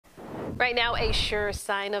Right now, a sure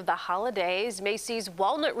sign of the holidays. Macy's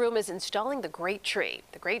Walnut Room is installing the Great Tree.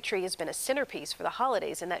 The Great Tree has been a centerpiece for the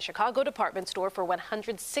holidays in that Chicago department store for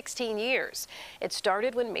 116 years. It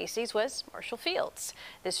started when Macy's was Marshall Field's.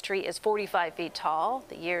 This tree is 45 feet tall.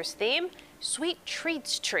 The year's theme, Sweet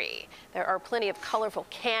Treats Tree. There are plenty of colorful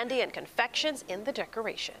candy and confections in the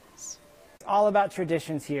decorations. It's all about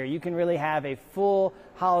traditions here. You can really have a full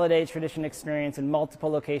holiday tradition experience in multiple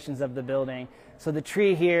locations of the building. So the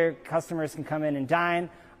tree here, customers can come in and dine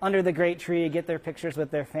under the great tree, get their pictures with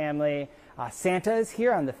their family. Santa is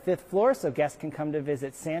here on the 5th floor, so guests can come to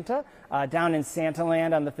visit Santa. Down in Santa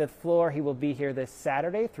Land on the 5th floor, he will be here this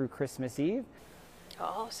Saturday through Christmas Eve.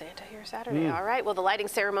 Oh, Santa here Saturday. All right. Well, the lighting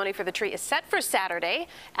ceremony for the tree is set for Saturday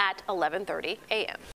at 11:30 a.m.